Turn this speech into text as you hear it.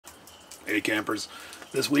Hey campers,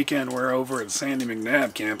 this weekend we're over at Sandy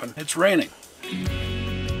McNabb camping. It's raining.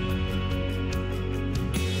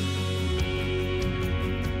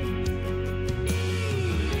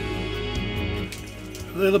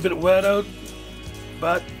 A little bit wet out,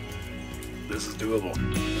 but this is doable.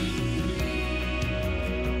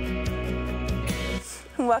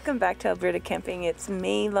 Welcome back to Alberta Camping. It's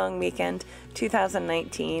May long weekend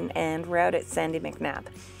 2019 and we're out at Sandy McNabb.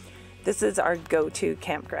 This is our go-to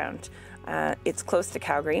campground. It's close to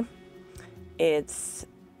Calgary. It's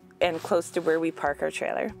close to where we park our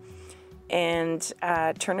trailer. And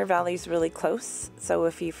Turner Valley is really close, so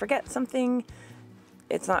if you forget something,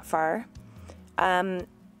 it's not far.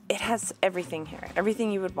 It has everything here,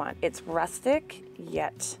 everything you would want. It's rustic,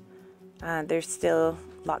 yet there's still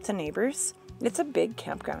lots of neighbors. It's a big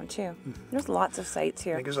campground too. There's lots of sites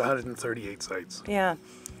here. I think there's 138 sites. Yeah.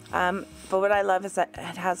 But what I love is that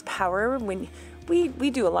it has power. When we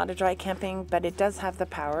do a lot of dry camping, but it does have the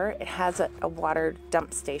power. It has a water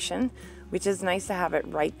dump station, which is nice to have it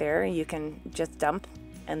right there. You can just dump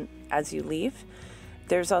and as you leave.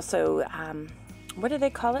 There's also, what do they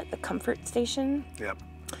call it? The comfort station? Yep.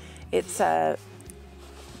 It's the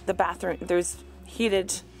bathroom. There's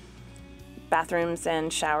heated bathrooms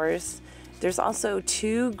and showers. There's also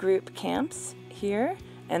 2 group camps here,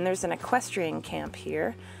 and there's an equestrian camp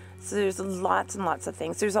here. So there's lots and lots of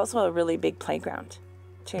things. There's also a really big playground,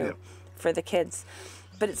 too, for the kids.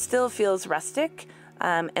 But it still feels rustic,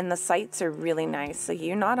 and the sites are really nice. So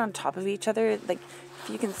you're not on top of each other. Like, if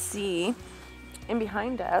you can see, and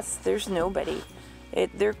behind us, there's nobody.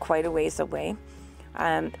 They're quite a ways away.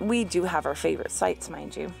 We do have our favorite sites,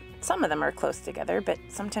 mind you. Some of them are close together, but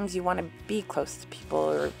sometimes you want to be close to people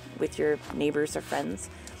or with your neighbors or friends.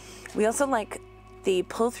 We also like the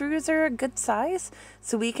pull-throughs are a good size,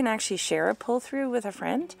 so we can actually share a pull-through with a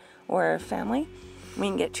friend or a family. We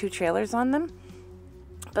can get 2 trailers on them.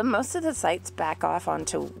 But most of the sites back off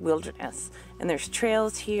onto wilderness, and there's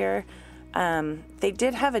trails here. They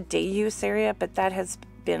did have a day use area, but that has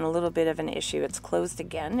been a little bit of an issue. It's closed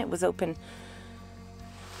again. It was open,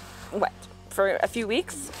 for a few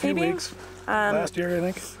weeks, maybe? A few weeks. Last year,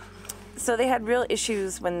 I think. So they had real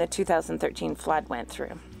issues when the 2013 flood went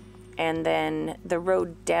through. And then the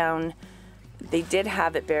road down, they did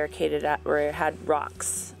have it barricaded up, or it had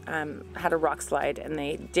rocks, had a rock slide, and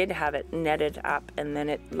they did have it netted up, and then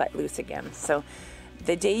it let loose again. So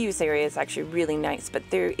the day use area is actually really nice. But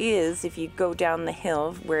there is, if you go down the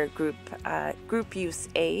hill where group use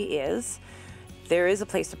A is, there is a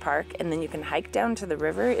place to park, and then you can hike down to the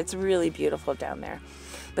river. It's really beautiful down there.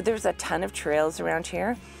 But there's a ton of trails around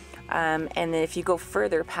here. And if you go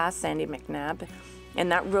further past Sandy McNabb, and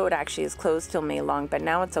that road actually is closed till May long, but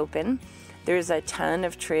now it's open. There's a ton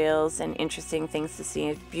of trails and interesting things to see.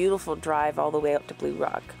 It's a beautiful drive all the way up to Blue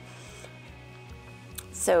Rock.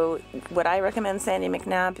 So would I recommend Sandy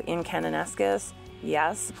McNabb in Kananaskis?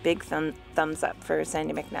 Yes, big thumbs up for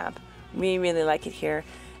Sandy McNabb. We really like it here.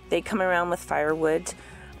 They come around with firewood.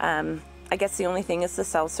 I guess the only thing is the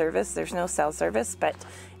cell service. There's no cell service, but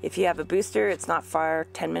if you have a booster, it's not far,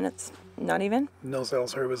 10 minutes, not even. No cell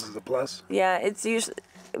service is a plus. Yeah, it's usually,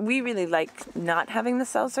 we really like not having the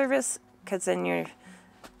cell service, because then you're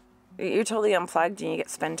totally unplugged and you get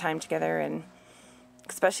to spend time together, and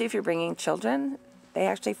especially if you're bringing children, they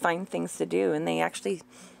actually find things to do and they actually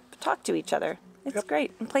talk to each other. It's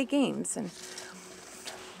great, and play games, and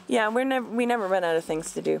yeah, we never run out of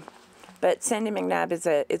things to do. But Sandy McNabb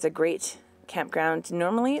is a great campground.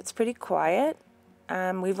 Normally it's pretty quiet.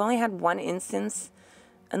 We've only had one instance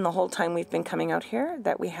in the whole time we've been coming out here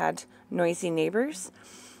that we had noisy neighbors,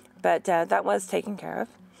 but that was taken care of.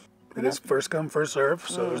 It is first come, first serve,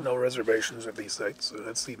 so there's no reservations at these sites. So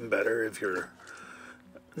that's even better if you're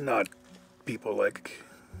not people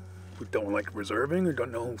who don't like reserving or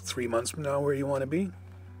don't know 3 months from now where you want to be.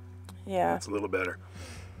 Yeah. It's a little better,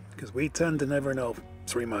 because we tend to never know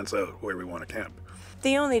 3 months out where we want to camp.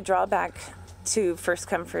 The only drawback to first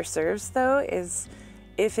come, first serves, though, is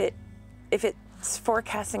if it's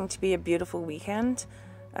forecasting to be a beautiful weekend,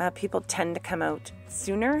 people tend to come out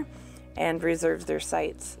sooner and reserve their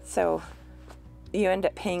sites. So you end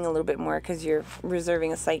up paying a little bit more because you're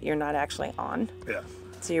reserving a site you're not actually on. Yeah.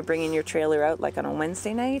 So you're bringing your trailer out like on a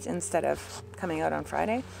Wednesday night instead of coming out on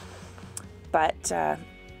Friday. But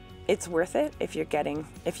it's worth it if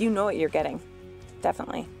you know what you're getting.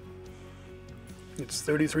 Definitely. It's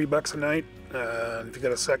 $33 a night. If you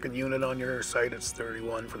got a second unit on your site, it's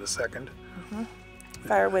 $31 for the second. Mm-hmm.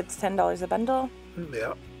 Firewood's $10 a bundle.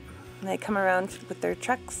 Yeah. And they come around with their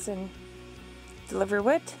trucks and deliver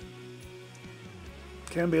wood.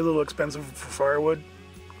 Can be a little expensive for firewood.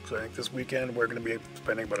 So I think this weekend we're going to be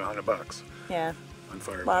spending about $100 Yeah. on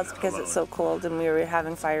fire. Well, it's because it's so cold and we were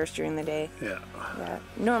having fires during the day. Yeah. Yeah.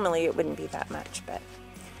 Normally it wouldn't be that much, but...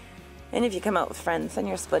 And if you come out with friends, then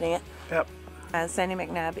you're splitting it. Yep. Sandy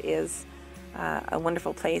McNabb is a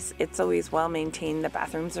wonderful place. It's always well maintained. The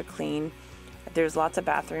bathrooms are clean. There's lots of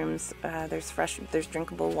bathrooms. There's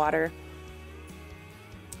drinkable water.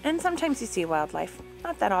 And sometimes you see wildlife.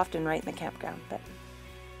 Not that often right in the campground, but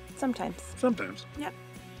sometimes. Sometimes. Yep.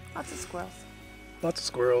 Lots of squirrels. Lots of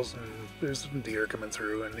squirrels, and there's some deer coming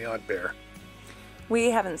through, and the odd bear.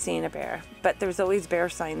 We haven't seen a bear, but there's always bear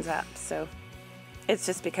signs up, so it's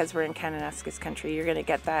just because we're in Kananaskis Country. You're going to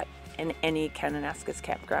get that in any Kananaskis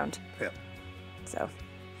campground. Yeah.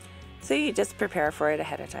 So you just prepare for it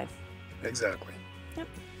ahead of time. Exactly. Yep.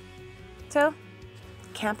 So,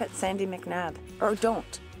 camp at Sandy McNabb. Or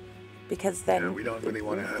don't. Because then... Yeah, we don't really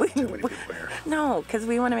want to have too many people here. No, because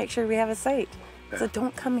we want to make sure we have a site. Yeah. So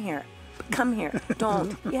don't come here. Come here.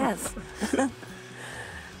 Don't. Yes.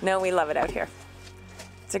 No, we love it out here.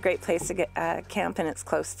 It's a great place to get camp, and it's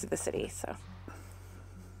close to the city. So,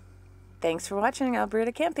 thanks for watching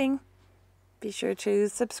Alberta Camping. Be sure to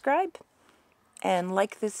subscribe and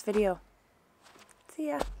like this video. See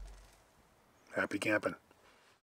ya. Happy camping.